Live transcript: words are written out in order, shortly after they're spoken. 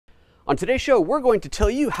On today's show, we're going to tell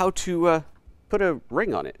you how to put a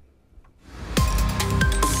ring on it.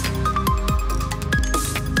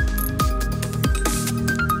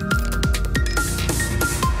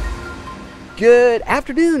 Good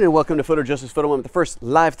afternoon and welcome to PhotoJoseph's Photo Moment, the first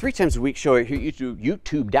live 3 times a week show here at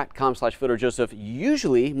youtube.com/PhotoJoseph,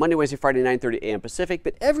 usually Monday, Wednesday, Friday, 9:30 a.m. Pacific,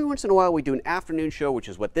 but every once in a while we do an afternoon show, which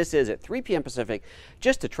is what this is, at 3 p.m. Pacific,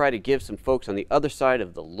 just to try to give some folks on the other side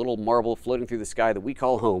of the little marble floating through the sky that we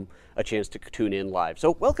call home a chance to tune in live.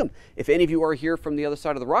 So welcome. If any of you are here from the other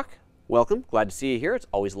side of the rock, welcome. Glad to see you here. It's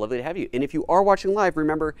always lovely to have you. And if you are watching live,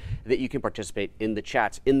 remember that you can participate in the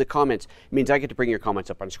chats, in the comments. It means I get to bring your comments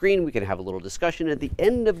up on screen. We can have a little discussion at the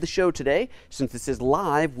end of the show today. Since this is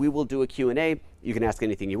live, we will do a Q&A. You can ask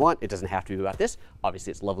anything you want. It doesn't have to be about this.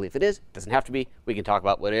 Obviously, it's lovely if it is. It doesn't have to be. We can talk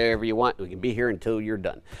about whatever you want. We can be here until you're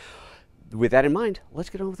done. With that in mind, let's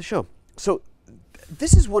get on with the show. So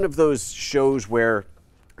this is one of those shows where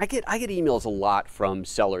I get emails a lot from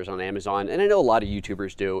sellers on Amazon, and I know a lot of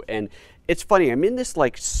YouTubers do. And it's funny, I'm in this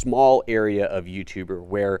like small area of YouTuber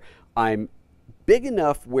where I'm big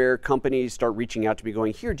enough where companies start reaching out to me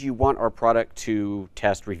going, here, do you want our product to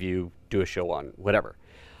test, review, do a show on, whatever.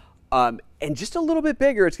 And just a little bit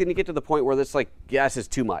bigger, it's going to get to the point where it's like, yes, it's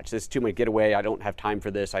too much. This is too much. Get away. I don't have time for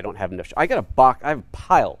this. I don't have enough. I have a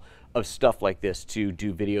pile of stuff like this to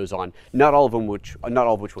do videos on. Not all of which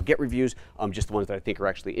will get reviews. Just the ones that I think are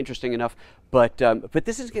actually interesting enough. But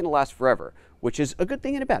this is going to last forever, which is a good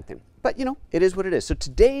thing and a bad thing. But you know, it is what it is. So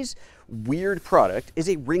today's weird product is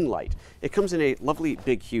a ring light. It comes in a lovely,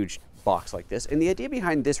 big, huge box like this. And the idea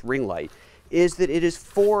behind this ring light is that it is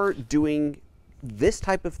for doing this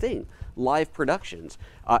type of thing, live productions,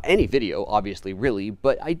 any video, obviously, really,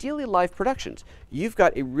 but ideally live productions. You've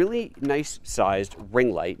got a really nice sized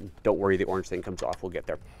ring light. Don't worry, the orange thing comes off. We'll get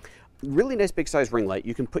there. Really nice big sized ring light.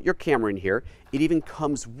 You can put your camera in here. It even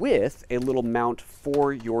comes with a little mount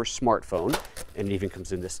for your smartphone, and it even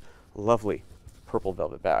comes in this lovely purple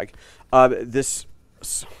velvet bag. It's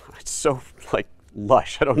so like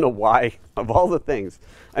lush. I don't know why, of all the things.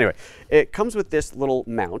 Anyway, it comes with this little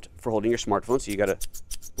mount for holding your smartphone. So you got a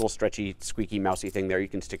little stretchy, squeaky, mousy thing there. You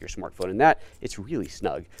can stick your smartphone in that. It's really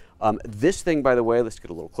snug. This thing, by the way, let's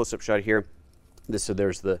get a little close-up shot here. So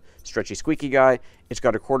there's the stretchy, squeaky guy. It's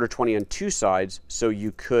got a 1/4-20 on 2 sides, so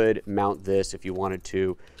you could mount this if you wanted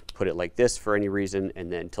to, put it like this for any reason,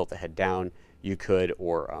 and then tilt the head down. You could,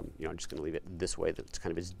 or I'm just going to leave it this way. That's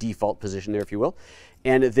kind of its default position there, if you will.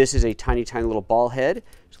 And this is a tiny, tiny little ball head.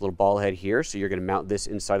 There's a little ball head here, so you're going to mount this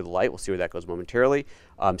inside of the light. We'll see where that goes momentarily.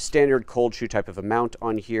 Standard cold shoe type of a mount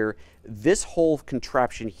on here. This whole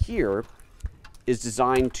contraption here is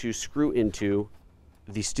designed to screw into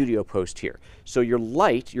the studio post here. So your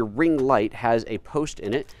light, your ring light, has a post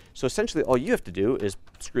in it. So essentially all you have to do is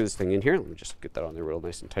screw this thing in here. Let me just get that on there real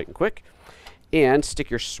nice and tight and quick. And stick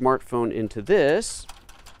your smartphone into this.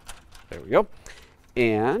 There we go.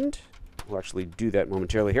 And we'll actually do that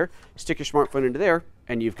momentarily here. Stick your smartphone into there,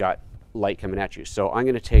 and you've got light coming at you. So I'm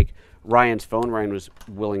going to take Ryan's phone. Ryan was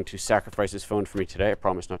willing to sacrifice his phone for me today. I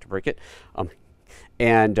promise not to break it.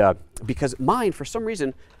 Because mine, for some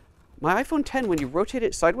reason, my iPhone 10, when you rotate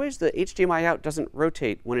it sideways, the HDMI out doesn't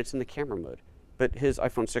rotate when it's in the camera mode. But his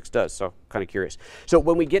iPhone 6 does, so kind of curious. So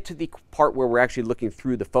when we get to the part where we're actually looking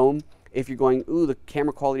through the foam, if you're going, ooh, the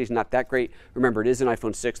camera quality is not that great, remember, it is an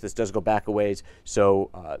iPhone 6. This does go back a ways, so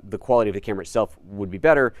the quality of the camera itself would be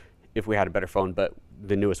better if we had a better phone, but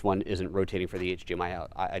the newest one isn't rotating for the HDMI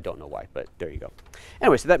out. I don't know why, but there you go.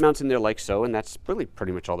 Anyway, so that mounts in there like so, and that's really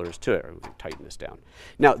pretty much all there is to it. We'll tighten this down.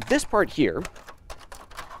 Now, this part here,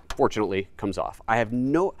 fortunately, comes off. I have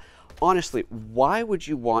no... Honestly, why would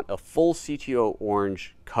you want a full CTO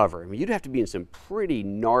orange cover? I mean, you'd have to be in some pretty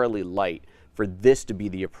gnarly light for this to be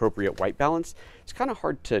the appropriate white balance. It's kind of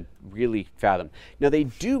hard to really fathom. Now, they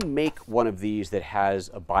do make one of these that has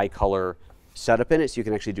a bicolor setup in it, so you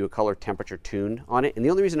can actually do a color temperature tune on it. And the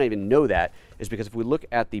only reason I even know that is because if we look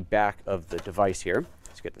at the back of the device here,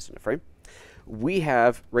 let's get this in the frame, we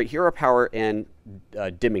have right here our power and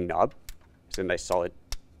dimming knob. It's a nice solid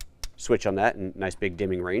switch on that and nice big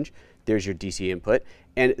dimming range. There's your DC input.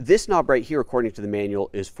 And this knob right here, according to the manual,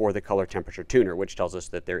 is for the color temperature tuner, which tells us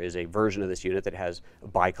that there is a version of this unit that has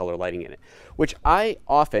bicolor lighting in it, which I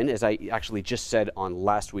often, as I actually just said on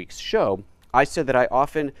last week's show, I said that I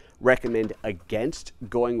often recommend against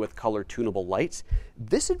going with color tunable lights.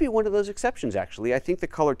 This would be one of those exceptions, actually. I think the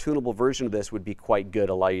color tunable version of this would be quite good,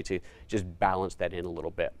 allow you to just balance that in a little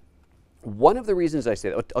bit. One of the reasons I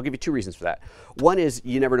say that, I'll give you two reasons for that. One is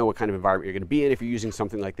you never know what kind of environment you're going to be in. If you're using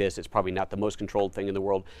something like this, it's probably not the most controlled thing in the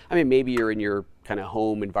world. I mean, maybe you're in your kind of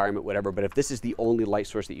home environment, whatever, but if this is the only light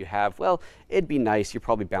source that you have, well, it'd be nice. You're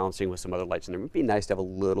probably balancing with some other lights in there. It'd be nice to have a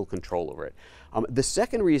little control over it. The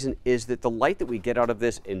second reason is that the light that we get out of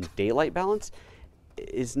this in daylight balance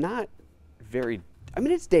is not very, I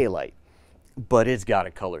mean, it's daylight, but it's got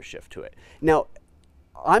a color shift to it. Now,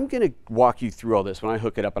 I'm going to walk you through all this when I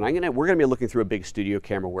hook it up, and we're going to be looking through a big studio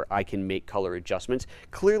camera where I can make color adjustments.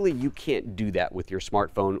 Clearly, you can't do that with your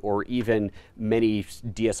smartphone or even many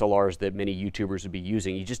DSLRs that many YouTubers would be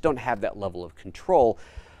using. You just don't have that level of control,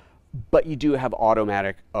 but you do have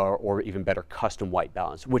automatic or even better custom white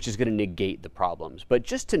balance, which is going to negate the problems. But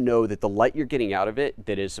just to know that the light you're getting out of it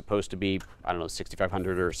that is supposed to be, I don't know,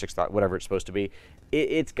 6500 or 6000, whatever it's supposed to be,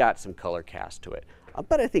 it's got some color cast to it.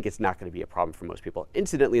 But I think it's not going to be a problem for most people.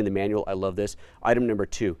 Incidentally, in the manual, I love this. Item number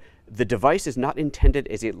 2, the device is not intended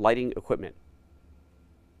as a lighting equipment.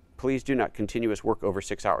 Please do not continuous work over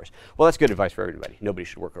 6 hours. Well, that's good advice for everybody. Nobody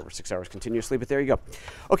should work over 6 hours continuously, but there you go.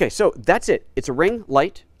 Okay, so that's it. It's a ring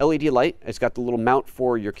light, LED light. It's got the little mount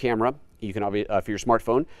for your camera. You can, for your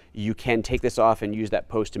smartphone, you can take this off and use that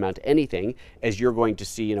post to mount anything. As you're going to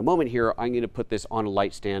see in a moment here, I'm going to put this on a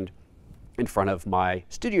light stand in front of my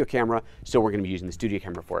studio camera, so we're going to be using the studio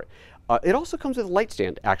camera for it. It also comes with a light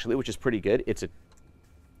stand, actually, which is pretty good. It's a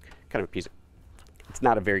kind of a piece of, it's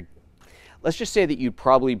not a very, let's just say that you'd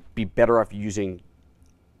probably be better off using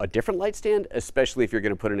a different light stand, especially if you're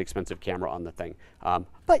going to put an expensive camera on the thing.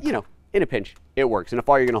 But, you know, in a pinch, it works. And if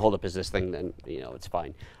all you're going to hold up is this thing, then, you know, it's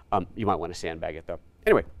fine. You might want to sandbag it, though.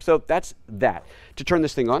 Anyway, so that's that. To turn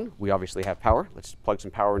this thing on, we obviously have power. Let's plug some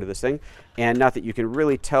power into this thing. And not that you can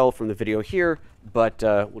really tell from the video here, but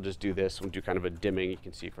we'll just do this. We'll do kind of a dimming. You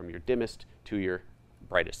can see from your dimmest to your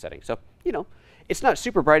brightest setting. So, you know, it's not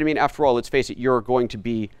super bright. I mean, after all, let's face it, you're going to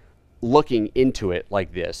be looking into it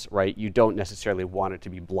like this, right? You don't necessarily want it to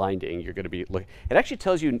be blinding. You're going to be looking. It actually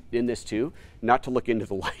tells you in this, too, not to look into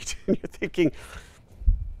the light. And you're thinking,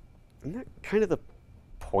 isn't that kind of the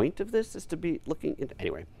point of this is to be looking into,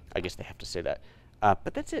 anyway, I guess they have to say that.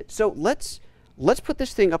 But that's it. So let's put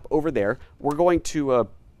this thing up over there. We're going to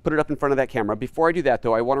put it up in front of that camera. Before I do that,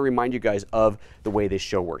 though, I want to remind you guys of the way this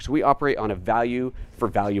show works. We operate on a value for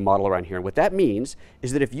value model around here. And what that means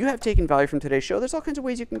is that if you have taken value from today's show, there's all kinds of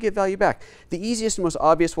ways you can get value back. The easiest and most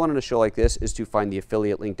obvious one on a show like this is to find the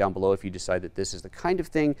affiliate link down below if you decide that this is the kind of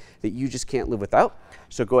thing that you just can't live without.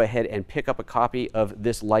 So go ahead and pick up a copy of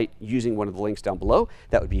this light using one of the links down below.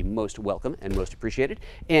 That would be most welcome and most appreciated.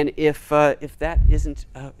 And if that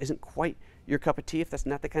isn't quite your cup of tea, if that's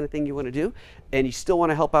not the kind of thing you want to do, and you still want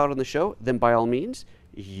to help out on the show, then by all means,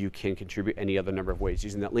 you can contribute any other number of ways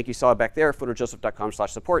using that link you saw back there,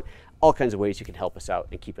 PhotoJoseph.com/support. All kinds of ways you can help us out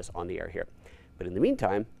and keep us on the air here. But in the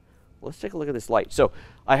meantime, let's take a look at this light. So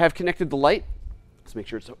I have connected the light. Let's make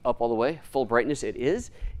sure it's up all the way. Full brightness it is.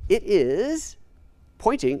 It is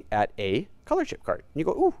pointing at a color chip card. And you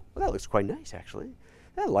go, ooh, well, that looks quite nice, actually.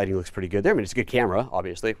 That lighting looks pretty good there. I mean, it's a good camera,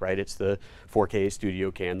 obviously, right? It's the 4K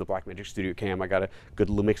Studio Cam, the Blackmagic Studio Cam. I got a good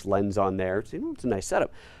Lumix lens on there. So, you know, it's a nice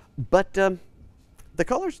setup. But the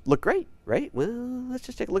colors look great, right? Well, let's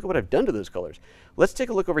just take a look at what I've done to those colors. Let's take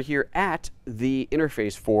a look over here at the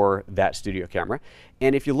interface for that studio camera.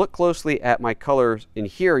 And if you look closely at my colors in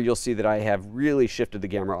here, you'll see that I have really shifted the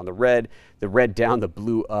camera on the red down, the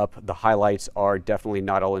blue up. The highlights are definitely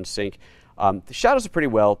not all in sync. The shadows are pretty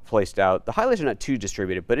well placed out. The highlights are not too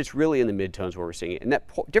distributed, but it's really in the midtones where we're seeing it. And that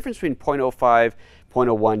difference between 0.05,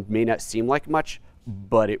 0.01 may not seem like much,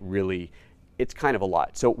 but it's kind of a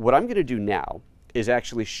lot. So what I'm going to do now is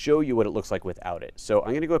actually show you what it looks like without it. So I'm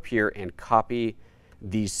going to go up here and copy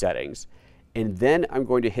these settings. And then I'm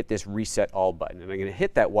going to hit this Reset All button. And I'm going to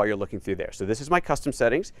hit that while you're looking through there. So this is my custom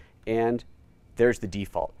settings, and there's the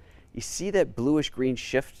default. You see that bluish green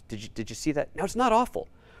shift? Did you see that? Now, it's not awful.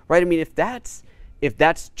 Right? I mean, if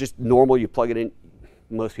that's just normal, you plug it in,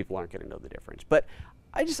 most people aren't going to know the difference. But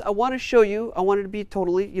I want to show you, I wanted to be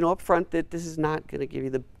totally, you know, upfront that this is not going to give you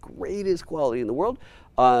the greatest quality in the world,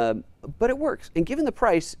 but it works. And given the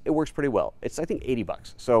price, it works pretty well. It's, I think, 80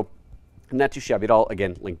 bucks. So not too shabby at all.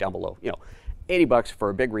 Again, link down below. You know, 80 bucks for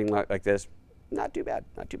a big ring light like this, not too bad,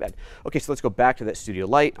 not too bad. Okay, so let's go back to that studio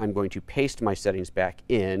light. I'm going to paste my settings back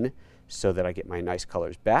in so that I get my nice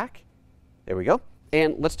colors back. There we go.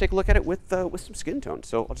 And let's take a look at it with some skin tone.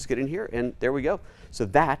 So I'll just get in here, and there we go. So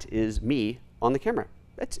that is me on the camera.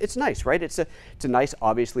 It's nice, right? It's a nice,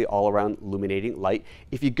 obviously, all-around illuminating light.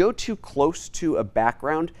 If you go too close to a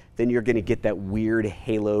background, then you're going to get that weird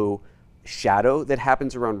halo shadow that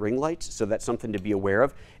happens around ring lights, so that's something to be aware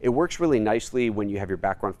of. It works really nicely when you have your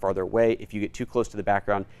background farther away. If you get too close to the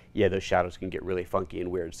background, yeah, those shadows can get really funky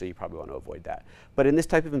and weird, so you probably want to avoid that. But in this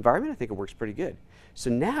type of environment, I think it works pretty good. So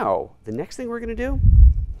now, the next thing we're going to do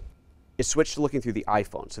is switch to looking through the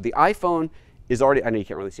iPhone. So the iPhone is already, I know you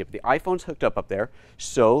can't really see it, but the iPhone's hooked up there.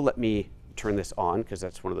 So let me turn this on, because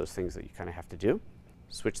that's one of those things that you kind of have to do.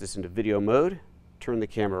 Switch this into video mode, turn the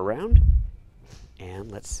camera around,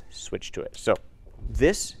 and let's switch to it. So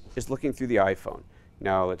this is looking through the iPhone.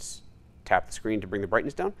 Now let's tap the screen to bring the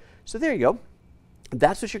brightness down. So there you go.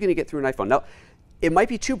 That's what you're going to get through an iPhone. Now, it might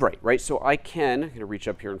be too bright, right? So I'm going to reach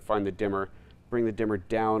up here and find the dimmer, bring the dimmer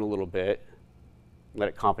down a little bit, let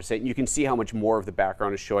it compensate. And you can see how much more of the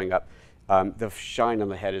background is showing up. The shine on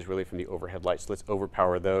the head is really from the overhead lights. Let's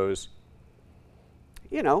overpower those.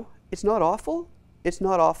 You know, it's not awful. It's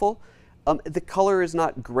not awful. The color is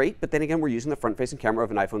not great, but then again, we're using the front-facing camera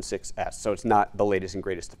of an iPhone 6s, so it's not the latest and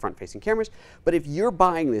greatest front-facing cameras. But if you're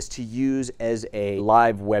buying this to use as a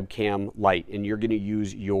live webcam light, and you're going to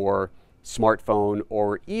use your smartphone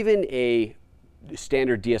or even a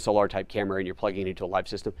standard DSLR type camera and you're plugging it into a live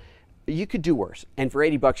system, you could do worse. And for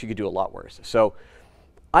 80 bucks, you could do a lot worse. So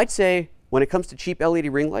I'd say when it comes to cheap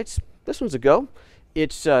LED ring lights, this one's a go. It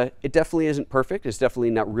definitely isn't perfect. It's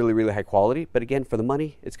definitely not really, really high quality. But again, for the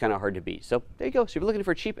money, it's kind of hard to beat. So there you go. So if you're looking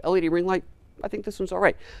for a cheap LED ring light, I think this one's all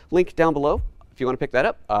right. Link down below if you want to pick that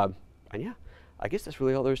up. And yeah, I guess that's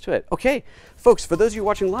really all there is to it. Okay, folks, for those of you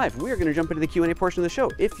watching live, we are going to jump into the Q&A portion of the show.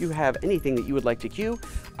 If you have anything that you would like to queue,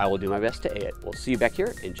 I will do my best to A it. We'll see you back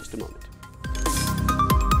here in just a moment.